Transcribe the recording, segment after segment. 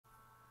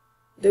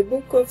The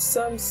book of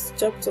Psalms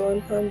chapter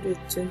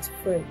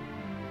 125.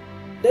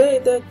 They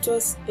that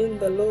trust in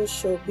the Lord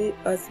shall be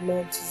as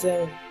Mount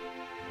Zion,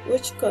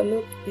 which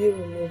cannot be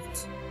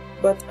removed,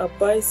 but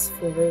abides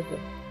forever.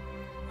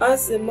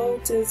 As the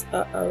mountains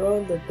are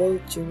around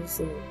about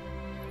Jerusalem,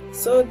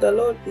 so the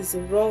Lord is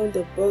round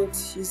about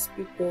his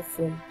people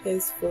from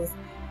henceforth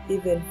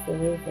even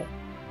forever.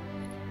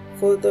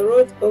 For the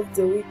rod of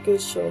the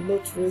wicked shall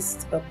not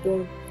rest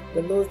upon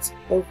the lot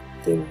of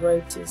the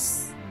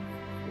righteous,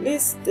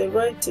 lest the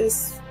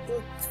righteous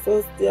put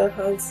forth their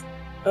hands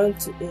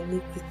unto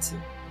iniquity.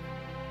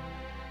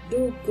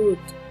 Do good,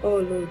 O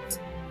Lord,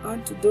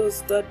 unto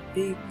those that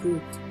be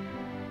good,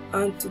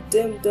 and to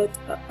them that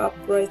are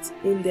upright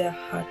in their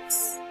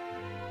hearts.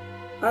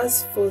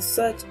 As for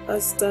such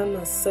as turn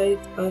aside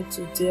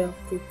unto their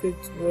crooked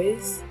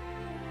ways,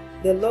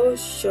 the Lord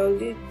shall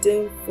lead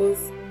them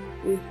forth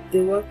with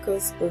the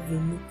workers of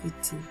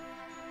iniquity,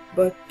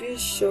 but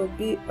peace shall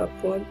be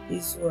upon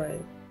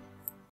Israel.